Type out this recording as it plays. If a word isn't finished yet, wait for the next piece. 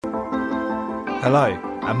Hello,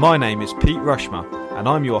 and my name is Pete Rushmer, and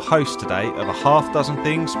I'm your host today of a Half Dozen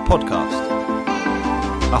Things podcast.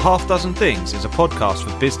 A Half Dozen Things is a podcast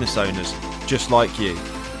for business owners just like you.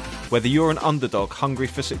 Whether you're an underdog hungry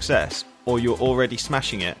for success, or you're already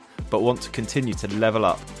smashing it but want to continue to level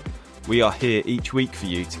up, we are here each week for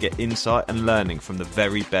you to get insight and learning from the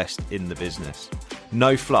very best in the business.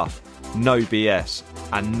 No fluff, no BS,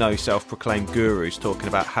 and no self-proclaimed gurus talking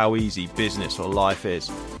about how easy business or life is.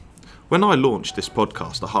 When I launched this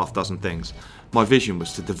podcast, A Half Dozen Things, my vision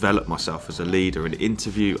was to develop myself as a leader and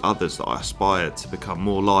interview others that I aspired to become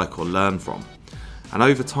more like or learn from. And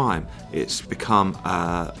over time, it's become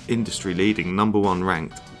an industry-leading #1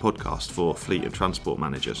 ranked podcast for fleet and transport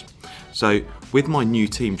managers. So with my new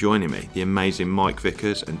team joining me, the amazing Mike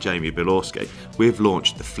Vickers and Jamie Bilorski, we've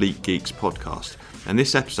launched the Fleet Geeks Podcast. And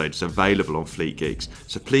this episode is available on Fleet Geeks,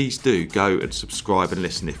 so please do go and subscribe and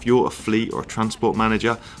listen. If you're a fleet or a transport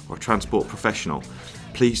manager or a transport professional,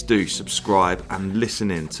 please do subscribe and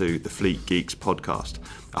listen in to the Fleet Geeks Podcast.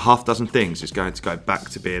 A Half Dozen Things is going to go back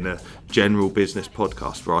to being a general business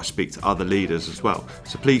podcast where I speak to other leaders as well,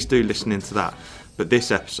 so please do listen into that. But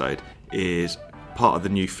this episode is part of the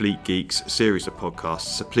new Fleet Geeks series of podcasts,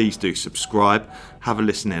 so please do subscribe, have a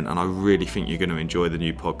listen in, and I really think you're going to enjoy the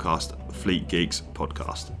new podcast, Fleet Geeks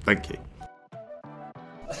Podcast. Thank you.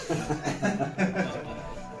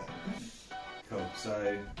 Cool.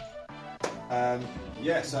 So, I don't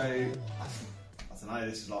know,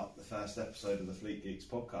 this is like the first episode of the Fleet Geeks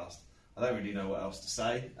Podcast. I don't really know what else to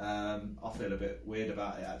say. I feel a bit weird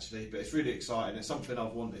about it actually, but it's really exciting. It's something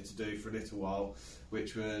I've wanted to do for a little while,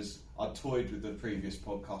 which was I toyed with the previous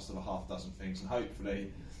podcast of A Half Dozen Things, and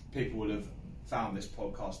hopefully people will have found this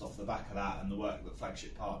podcast off the back of that and the work that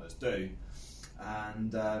Flagship Partners do.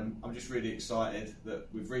 And I'm just really excited that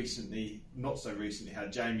we've not so recently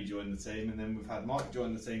had Jamie join the team, and then we've had Mike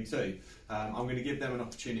join the team too. I'm going to give them an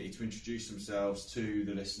opportunity to introduce themselves to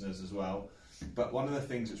the listeners as well. But one of the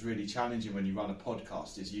things that's really challenging when you run a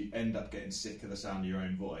podcast is you end up getting sick of the sound of your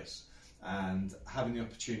own voice. And having the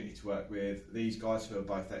opportunity to work with these guys who are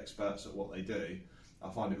both experts at what they do,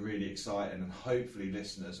 I find it really exciting, and hopefully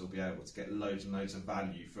listeners will be able to get loads and loads of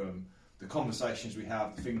value from the conversations we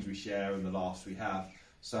have, the things we share, and the laughs we have.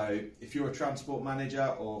 So if you're a transport manager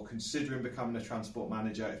or considering becoming a transport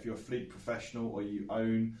manager, if you're a fleet professional or you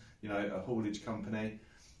own, a haulage company,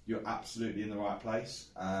 you're absolutely in the right place.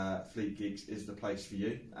 Fleet Geeks is the place for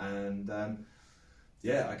you. And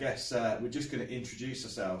I guess we're just going to introduce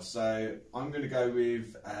ourselves. So I'm going to go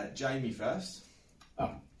with Jamie first.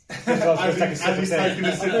 Oh. As he's taking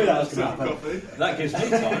a sip of coffee. That gives me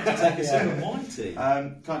time to take a sip of my tea.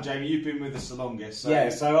 Come on, Jamie, you've been with us the longest. So.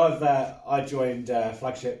 So I joined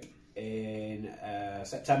Flagship in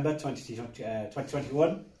September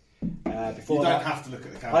 2021. Before you don't have to look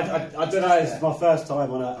at the camera. I don't know. It's my first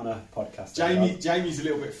time on a podcast. Jamie's a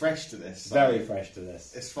little bit fresh to this. So very fresh to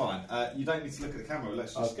this. It's fine. You don't need to look at the camera.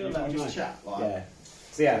 Let's just chat.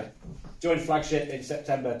 Joined Flagship in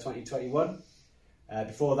September 2021.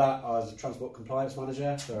 Before that, I was a transport compliance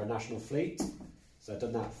manager for a national fleet. So I've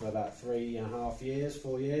done that for about 3.5 years,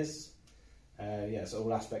 4 years. So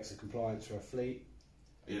all aspects of compliance for a fleet.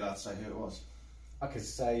 Are you allowed to say who it was? I could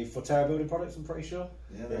say Forterra Building Products, I'm pretty sure.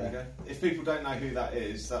 Yeah, there you go. If people don't know who that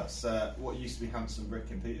is, that's what used to be Hanson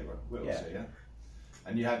Brick in Peterborough, yeah?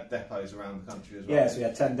 And you had depots around the country as well? Yeah, so we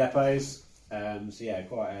had 10 depots.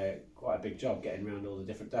 Quite a big job getting around all the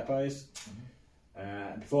different depots.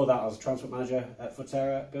 Mm-hmm. Before that, I was a transport manager at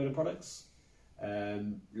Forterra Building Products.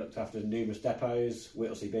 Looked after numerous depots,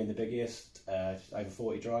 Whittlesea being the biggest, over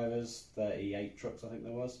 40 drivers, 38 trucks I think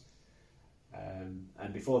there was.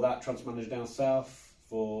 And before that, transport manager down south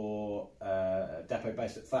for a depot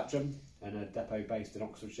based at Thatcham and a depot based in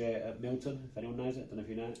Oxfordshire at Milton, if anyone knows it. Don't know if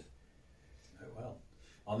you know it. Oh, well.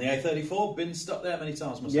 On the A34, been stuck there many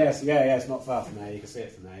times myself. Yes, it's not far from there, you can see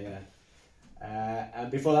it from there, yeah.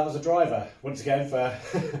 And before that, I was a driver, once again, for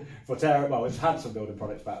Forterra. Well, it was Hanson Building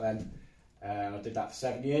Products back then. I did that for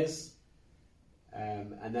 7 years.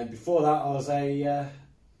 And then before that, I was a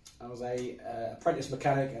apprentice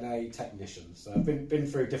mechanic and a technician. So I've been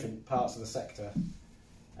through different parts of the sector.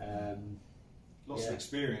 Lots of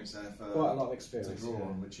experience there for quite a lot of experience to draw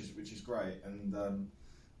on, which is great. And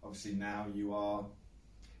obviously now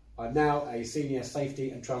I'm now a senior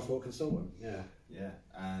safety and transport consultant. Yeah,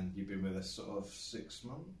 and you've been with us sort of 6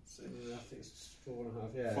 months. I think it's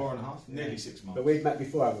 4.5. Yeah, 4.5, nearly 6 months. But we've met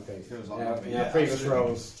before, haven't we? Feels like in our previous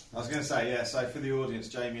roles. I was going to say, so for the audience,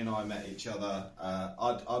 Jamie and I met each other. I'd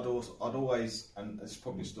always, and it's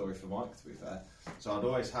probably a story for Mike to be fair. So I'd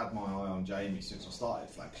always had my eye on Jamie since I started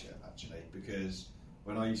Flagship, actually, because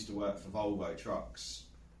when I used to work for Volvo Trucks,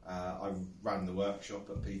 I ran the workshop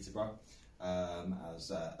at Peterborough as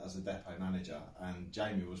a depot manager, and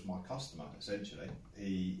Jamie was my customer essentially.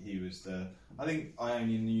 He was I think I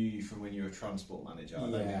only knew you from when you were a transport manager. I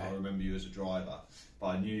don't think I remember you as a driver, but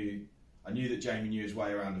I knew that Jamie knew his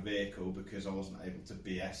way around a vehicle because I wasn't able to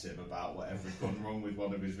BS him about whatever had gone wrong with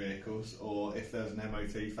one of his vehicles, or if there was an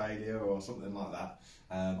MOT failure or something like that.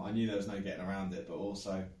 I knew there was no getting around it, but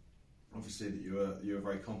also obviously that you were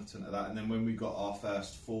very competent at that. And then when we got our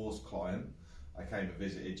first Force client, I came and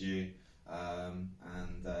visited you, and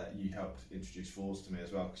you helped introduce Force to me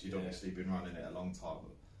as well, because you'd obviously been running it a long time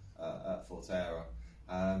at Forterra.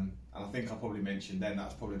 And I think I probably mentioned then, that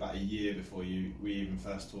was probably about a year before we even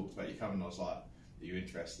first talked about you coming. I was like, are you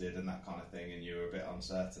interested, and that kind of thing, and you were a bit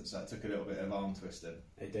uncertain, so it took a little bit of arm twisting.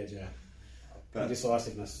 It did, yeah. But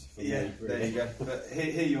decisiveness for me, really. There you go. But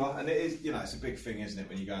here you are, and it is, it's a big thing, isn't it,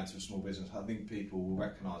 when you go into a small business? I think people will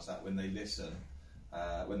recognise that when they listen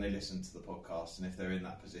to the podcast, and if they're in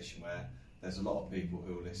that position where there's a lot of people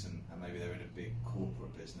who will listen, and maybe they're in a big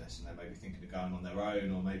corporate business, and they're maybe thinking of going on their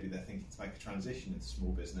own, or maybe they're thinking to make a transition into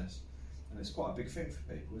small business, and it's quite a big thing for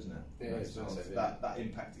people, isn't it? Yeah, it's massive, that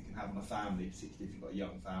impact it can have on a family, particularly if you've got a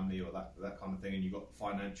young family or that kind of thing, and you've got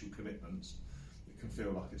financial commitments, it can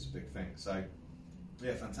feel like it's a big thing. So,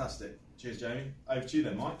 yeah, fantastic. Cheers, Jamie. Over to you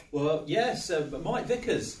then, Mike. Well, yes, Mike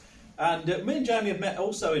Vickers. And me and Jamie have met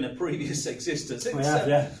also in a previous existence.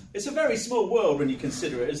 It's a very small world when you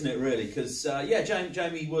consider it, isn't it, really? Because,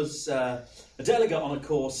 Jamie was a delegate on a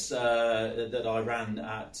course that I ran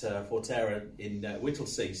at Forterra in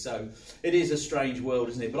Whittlesea. So it is a strange world,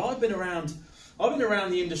 isn't it? But I've been around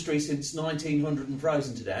the industry since 1900 and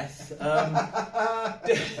frozen to death.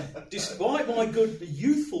 Despite my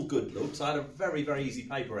youthful good looks, I had a very, very easy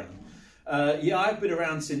paper round. I've been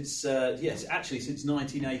around since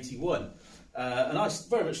 1981, and I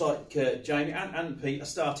very much like Jamie and Pete. I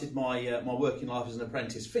started my working life as an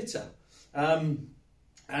apprentice fitter, and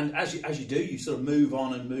as you do, you sort of move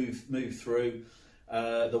on and move through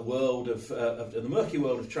the world of the murky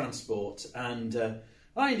world of transport. And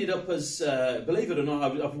I ended up as, believe it or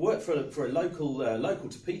not, I've worked for a local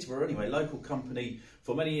to Peterborough anyway, local company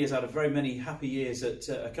for many years. I had very many happy years at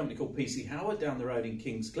a company called PC Howard down the road in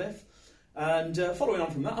Kingscliff. And following on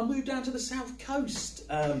from that, I moved down to the south coast.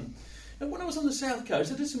 And when I was on the south coast,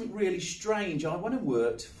 I did something really strange. I went and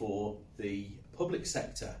worked for the public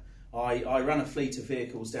sector. I ran a fleet of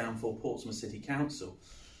vehicles down for Portsmouth City Council.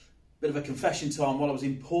 Bit of a confession time. While I was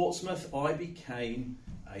in Portsmouth, I became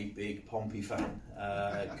a big Pompey fan.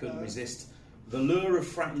 Couldn't resist the lure of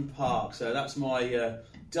Fratton Park. So that's my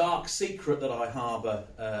dark secret that I harbour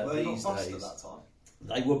these days. At that time?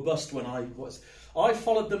 They were bust when I was. I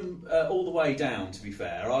followed them all the way down, to be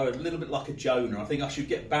fair. I was a little bit like a Jonah. I think I should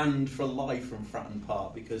get banned for life from Fratton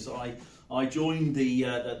Park, because I joined the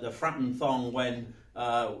Fratton thong when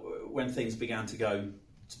things began to go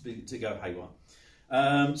haywire.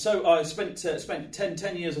 So I spent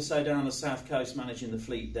 10 years or so down on the south coast managing the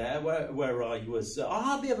fleet there, where I was. I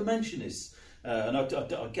hardly ever mention this, and I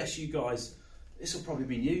guess you guys, this will probably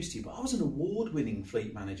be news to you, but I was an award-winning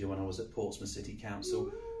fleet manager when I was at Portsmouth City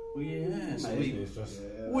Council. Well, yes,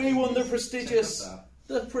 we won the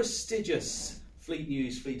prestigious Fleet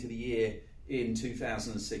News Fleet of the Year in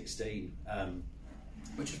 2016,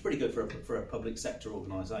 which was pretty good for a public sector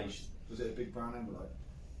organisation. Was it a big brown envelope?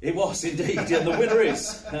 It was indeed, and the winner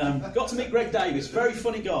is got to meet Greg Davis, very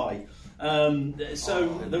funny guy.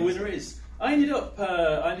 The winner is. I ended up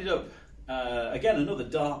again, another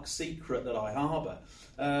dark secret that I harbour.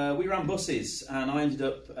 We ran buses, and I ended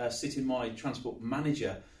up sitting my transport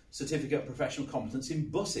manager certificate of professional competence in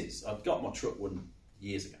buses. I'd got my truck one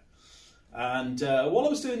years ago. And while I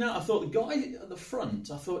was doing that, I thought, the guy at the front,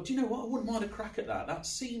 do you know what, I wouldn't mind a crack at that. That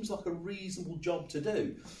seems like a reasonable job to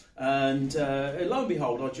do. And lo and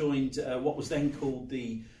behold, I joined what was then called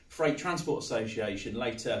the Freight Transport Association,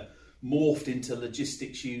 later morphed into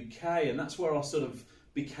Logistics UK, and that's where I sort of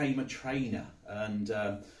became a trainer. And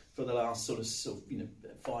for the last sort of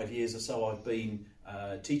 5 years or so, I've been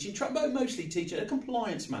mostly teaching, a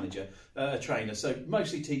compliance manager, a trainer, so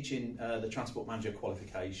mostly teaching the transport manager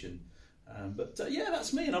qualification. But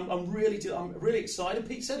that's me, and I'm really excited.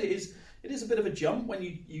 Pete said it is a bit of a jump when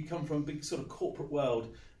you come from a big sort of corporate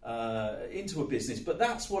world into a business, but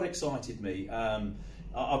that's what excited me.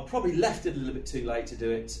 I probably left it a little bit too late to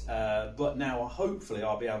do it, but now hopefully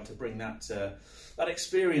I'll be able to bring that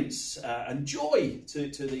experience and joy to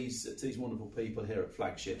these wonderful people here at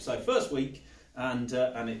Flagship. So first week. And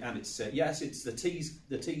it's it's the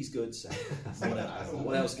tea's good. So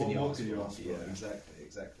what else can you ask for? Yeah,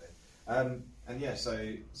 exactly. And yeah,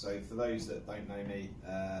 so for those that don't know me,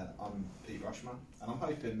 I'm Pete Rushman, and I'm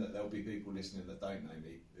hoping that there'll be people listening that don't know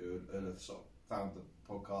me who have sort of found the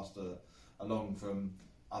podcast along from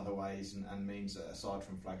other ways and means that aside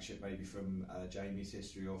from Flagship, maybe from Jamie's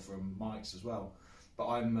history or from Mike's as well. But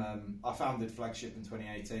I founded Flagship in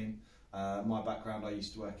 2018. My background, I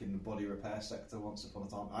used to work in the body repair sector once upon a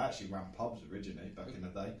time. I actually ran pubs originally back in the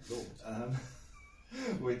day.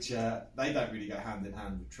 Which they don't really go hand in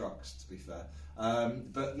hand with trucks, to be fair.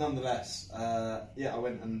 But nonetheless, I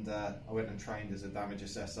went and trained as a damage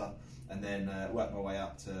assessor, and then worked my way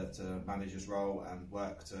up to manager's role and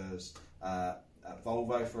worked as at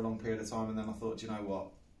Volvo for a long period of time. And then I thought, you know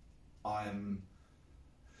what,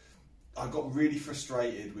 I got really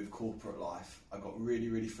frustrated with corporate life. I got really,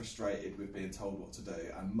 really frustrated with being told what to do,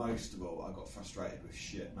 and most of all, I got frustrated with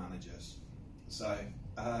shit managers. So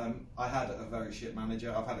I had a very shit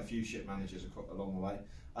manager. I've had a few shit managers along the way.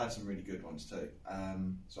 I had some really good ones too.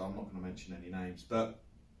 So I'm not going to mention any names. But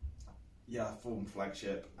yeah, I formed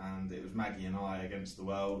Flagship, and it was Maggie and I against the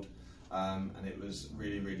world. And it was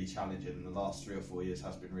really, really challenging. And the last 3 or 4 years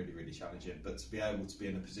has been really, really challenging. But to be able to be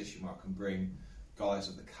in a position where I can bring guys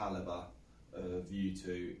of the calibre of you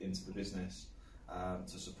two into the business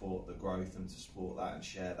to support the growth and to support that and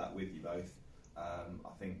share that with you both, I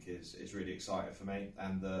think is really exciting for me.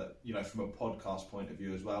 And from a podcast point of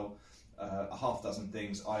view as well, a half dozen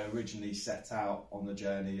things. I originally set out on the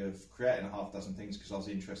journey of creating a half dozen things because I was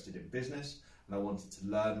interested in business and I wanted to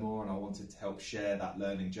learn more and I wanted to help share that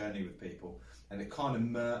learning journey with people. And it kind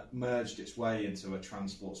of merged its way into a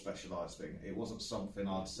transport specialised thing. It wasn't something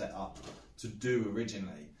I'd set up to do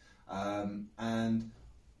originally. And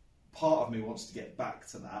part of me wants to get back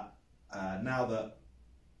to that now that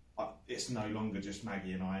it's no longer just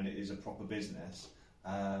Maggie and I, and it is a proper business.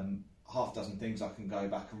 Half dozen things I can go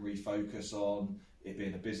back and refocus on, it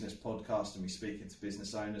being a business podcast and me speaking to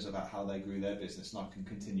business owners about how they grew their business, and I can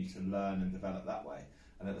continue to learn and develop that way.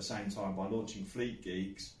 And at the same time, by launching Fleet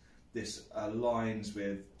Geeks, this aligns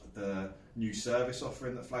with the new service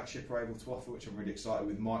offering that Flagship are able to offer, which I'm really excited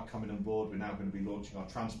with. Mike coming on board, we're now going to be launching our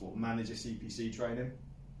Transport Manager CPC training,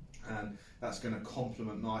 and that's going to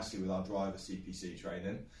complement nicely with our driver CPC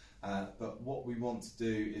training. But what we want to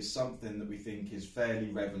do is something that we think is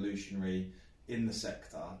fairly revolutionary in the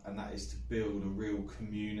sector, and that is to build a real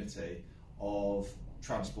community of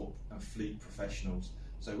transport and fleet professionals.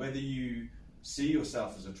 So whether you see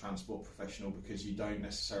yourself as a transport professional because you don't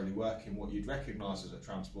necessarily work in what you'd recognise as a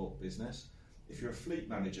transport business, if you're a fleet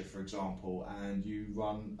manager, for example, and you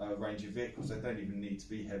run a range of vehicles, they don't even need to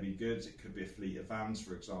be heavy goods, it could be a fleet of vans,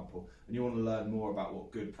 for example, and you want to learn more about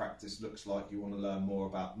what good practice looks like, you want to learn more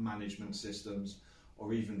about management systems,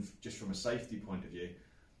 or even just from a safety point of view,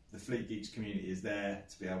 the Fleet Geeks community is there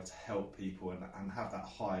to be able to help people and have that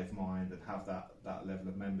hive mind and have that level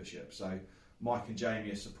of membership. So Mike and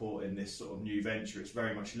Jamie are supporting this sort of new venture. It's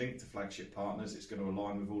very much linked to Flagship Partners. It's going to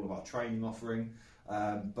align with all of our training offering,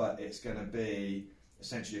 but it's going to be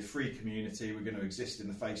essentially a free community. We're going to exist in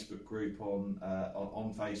the Facebook group on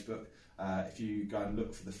Facebook. If you go and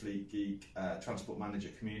look for the Fleet Geek Transport Manager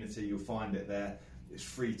community, you'll find it there. It's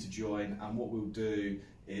free to join, and what we'll do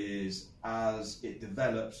is, as it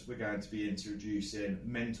develops, we're going to be introducing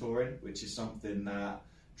mentoring, which is something that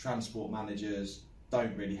transport managers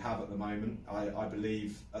don't really have at the moment. I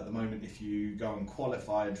believe at the moment, if you go and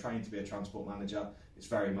qualify and train to be a transport manager, it's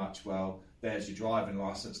very much, well, there's your driving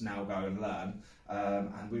licence, now go and learn.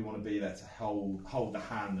 And we want to be there to hold the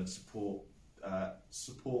hand and support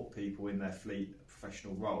people in their fleet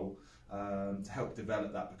professional role to help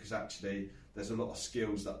develop that, because actually there's a lot of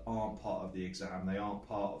skills that aren't part of the exam, they aren't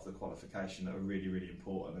part of the qualification, that are really, really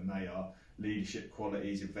important, and they are leadership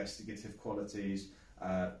qualities, investigative qualities,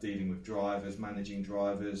 dealing with drivers, managing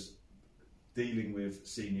drivers, dealing with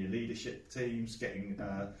senior leadership teams, getting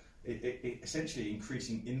essentially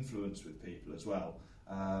increasing influence with people as well.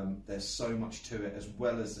 There's so much to it, as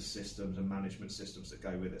well as the systems and management systems that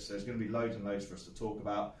go with it. So there's going to be loads and loads for us to talk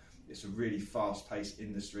about. It's a really fast-paced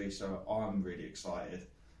industry, so I'm really excited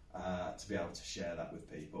to be able to share that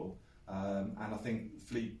with people. And I think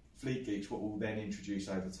Fleet Geeks, what we'll then introduce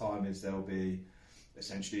over time is there'll be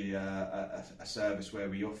essentially a service where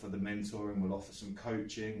we offer the mentoring, we'll offer some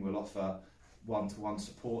coaching, we'll offer one-to-one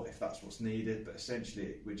support if that's what's needed, but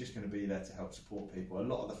essentially we're just going to be there to help support people. A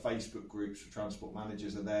lot of the Facebook groups for transport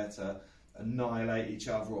managers are there to annihilate each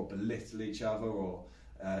other or belittle each other, or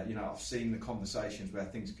I've seen the conversations where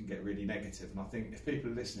things can get really negative, and I think if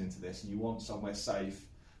people are listening to this and you want somewhere safe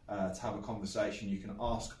to have a conversation, you can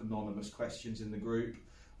ask anonymous questions in the group.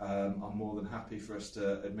 I'm more than happy for us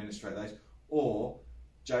to administrate those, or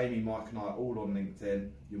Jamie, Mike and I are all on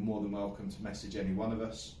LinkedIn. You're more than welcome to message any one of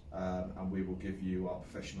us, and we will give you our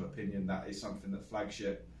professional opinion. That is something that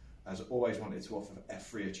Flagship has always wanted to offer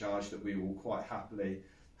free of charge, that we will quite happily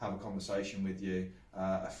have a conversation with you,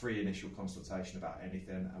 a free initial consultation about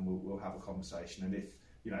anything, and we'll have a conversation. And if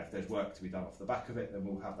there's work to be done off the back of it, then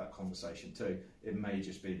we'll have that conversation too. It may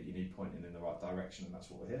just be that you need pointing in the right direction, and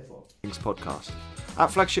that's what we're here for. Podcast.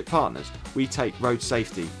 At Flagship Partners, we take road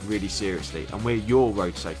safety really seriously, and we're your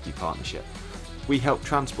road safety partnership. We help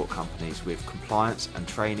transport companies with compliance and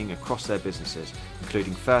training across their businesses,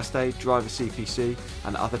 including first aid, driver CPC,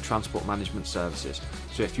 and other transport management services.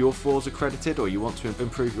 So if you're FORS accredited or you want to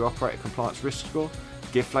improve your operator compliance risk score,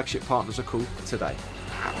 give Flagship Partners a call today.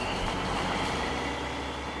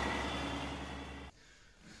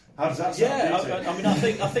 How does that sound?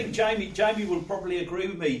 Yeah, I think Jamie will probably agree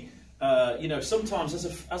with me. Sometimes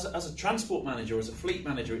as a transport manager, as a fleet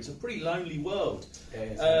manager, it's a pretty lonely world.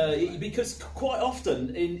 Because quite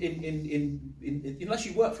often, unless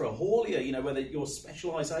you work for a haulier, whether your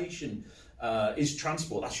specialisation is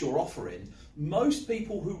transport, that's your offering. Most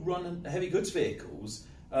people who run heavy goods vehicles,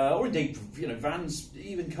 or indeed vans,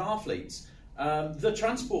 even car fleets, the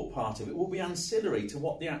transport part of it will be ancillary to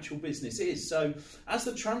what the actual business is. So, as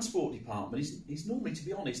the transport department, he's normally, to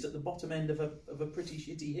be honest, at the bottom end of a pretty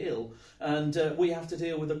shitty hill, and we have to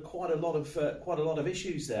deal with quite a lot of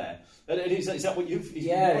issues there. And is that what you've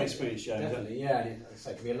experienced, Joe? Definitely, yeah. And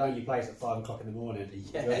it can be a lonely place at 5 o'clock in the morning.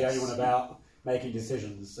 Yes. You're the only one about making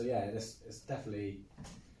decisions. So yeah, it's definitely,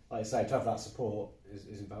 like I say, to have that support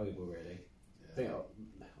is invaluable. Really, I think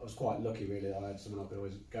I was quite lucky really that I had someone I could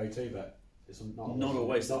always go to, but. It's not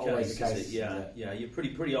always the case, is it? Yeah. You're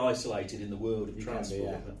pretty isolated in the world of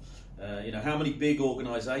transport. But, how many big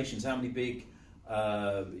organisations, how many big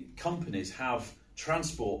companies have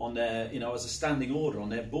transport on their, as a standing order on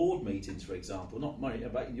their board meetings, for example? Not many.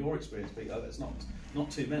 About in your experience, Pete, that's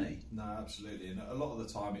not too many. No, absolutely. And a lot of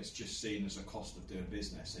the time, it's just seen as a cost of doing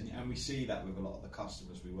business, and we see that with a lot of the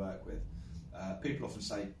customers we work with. People often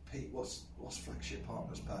say, "Pete, what's Flagship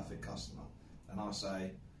Partners' perfect customer?" And I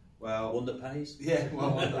say, well, one that pays? Yeah,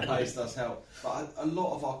 one that pays does help. But a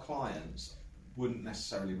lot of our clients wouldn't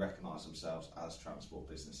necessarily recognise themselves as transport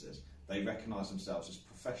businesses. They recognise themselves as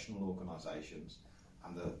professional organisations,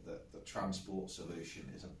 and the transport solution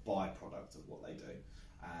is a byproduct of what they do.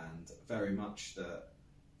 And very much the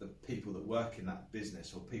people that work in that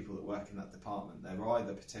business or people that work in that department, they're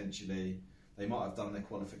either they might have done their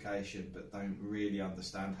qualification but don't really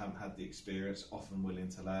understand, haven't had the experience, often willing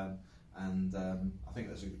to learn. And I think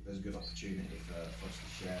there's a good opportunity for us to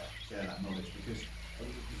share that knowledge, because the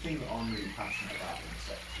thing that I'm really passionate about in the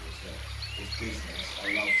sector is business. I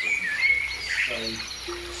love business.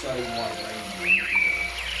 It's so wide ranging,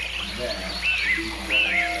 and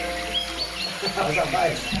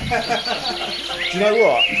Do you know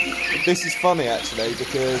what? This is funny actually,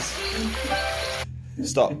 because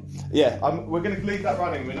stop. Yeah, we're going to leave that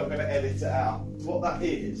running. We're not going to edit it out. What that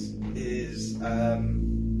is.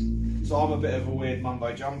 So I'm a bit of a weird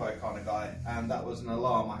mumbo jumbo kind of guy, and that was an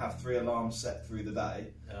alarm. I have 3 alarms set through the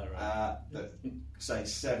day that say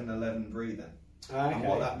 7-11 breathing. Okay. And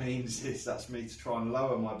what that means is that's me to try and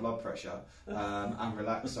lower my blood pressure and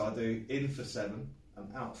relax. So I do in for 7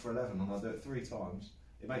 and out for 11, and I do it 3 times.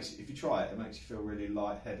 If you try it, it makes you feel really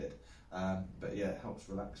lightheaded. But yeah, it helps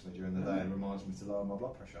relax me during the day and reminds me to lower my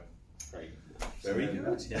blood pressure. Great. Very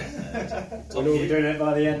good. Yeah. We'll all be doing it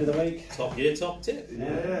by the end of the week. Top tip.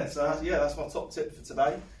 Yeah. So that's my top tip for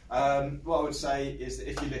today. What I would say is that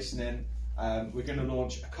if you're listening, we're going to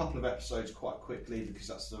launch a couple of episodes quite quickly, because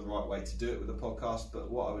that's the right way to do it with a podcast. But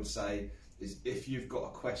what I would say is, if you've got a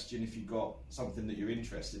question, if you've got something that you're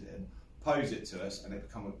interested in, pose it to us, and it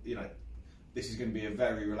become this is going to be a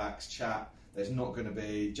very relaxed chat. There's not going to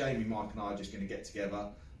be Jamie, Mike, and I are just going to get together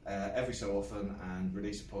every so often and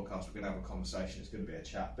release a podcast. We're going to have a conversation. It's going to be a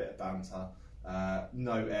chat, bit of banter,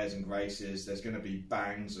 no airs and graces. There's going to be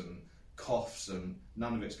bangs and coughs, and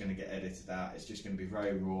none of it's going to get edited out. It's just going to be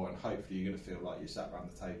very raw, and hopefully you're going to feel like you're sat around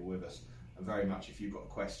the table with us. And very much, if you've got a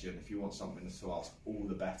question, if you want something to ask, all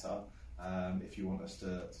the better. If you want us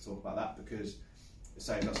to talk about that, because it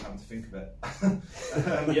saves us having to think of it.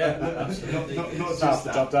 Absolutely. Not just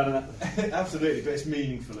the job done. Absolutely, but it's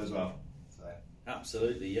meaningful as well.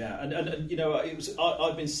 Absolutely, yeah, and it was.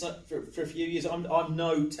 I've been for a few years. I'm a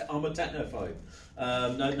technophobe.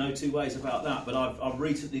 No two ways about that. But I've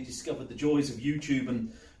recently discovered the joys of YouTube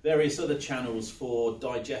and various other channels for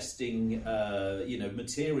digesting,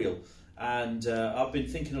 material. And I've been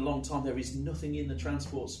thinking a long time. There is nothing in the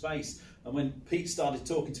transport space And when Pete started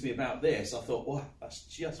talking to me about this, I thought, well, that's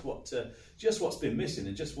just what's been missing,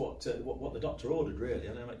 and just what the doctor ordered, really. I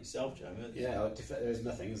don't know about yourself, Joe. Yeah, there's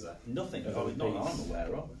nothing, is there? Nothing. Not that I'm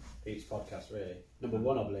aware of. Pete's podcast, really. Number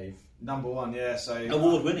one, I believe. Number one, yeah. So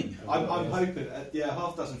award-winning. I'm hoping,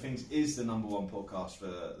 Half Dozen Things is the number one podcast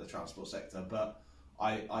for the transport sector, but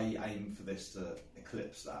I aim for this to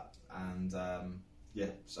eclipse that, and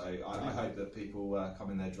so I hope that people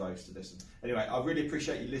come in their droves to listen. Anyway, I really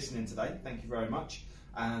appreciate you listening today. Thank you very much.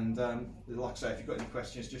 And like I say, if you've got any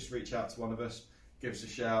questions, just reach out to one of us, give us a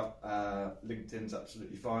shout. LinkedIn's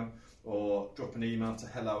absolutely fine, or drop an email to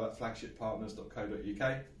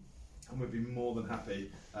hello@flagshippartners.co.uk, and we'd be more than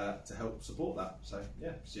happy to help support that. So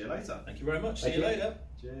see you later. Thank you very much. See you later.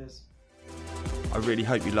 Cheers. I really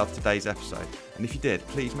hope you loved today's episode, and if you did,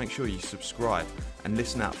 please make sure you subscribe and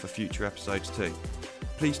listen out for future episodes too.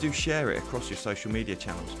 Please do share it across your social media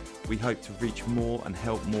channels. We hope to reach more and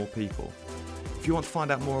help more people. If you want to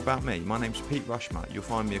find out more about me, my name's Pete Rushmer. You'll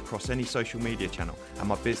find me across any social media channel and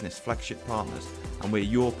my business, Flagship Partners, and we're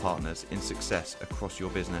your partners in success across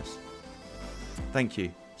your business. Thank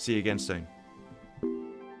you. See you again soon.